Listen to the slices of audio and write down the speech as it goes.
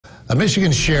A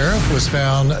Michigan sheriff was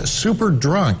found super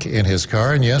drunk in his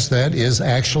car, and yes, that is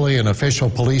actually an official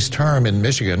police term in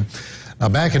Michigan. Now,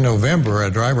 back in November,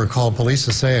 a driver called police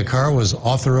to say a car was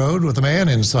off the road with a man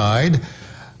inside.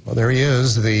 Well, there he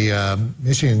is. The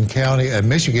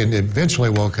Michigan eventually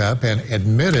woke up and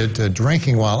admitted to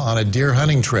drinking while on a deer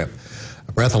hunting trip.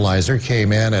 A breathalyzer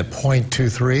came in at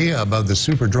 .23 above the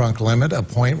super drunk limit of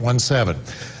 .17.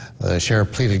 The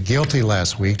sheriff pleaded guilty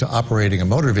last week to operating a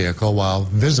motor vehicle while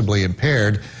visibly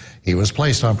impaired. He was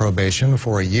placed on probation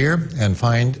for a year and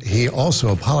fined. He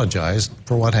also apologized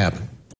for what happened.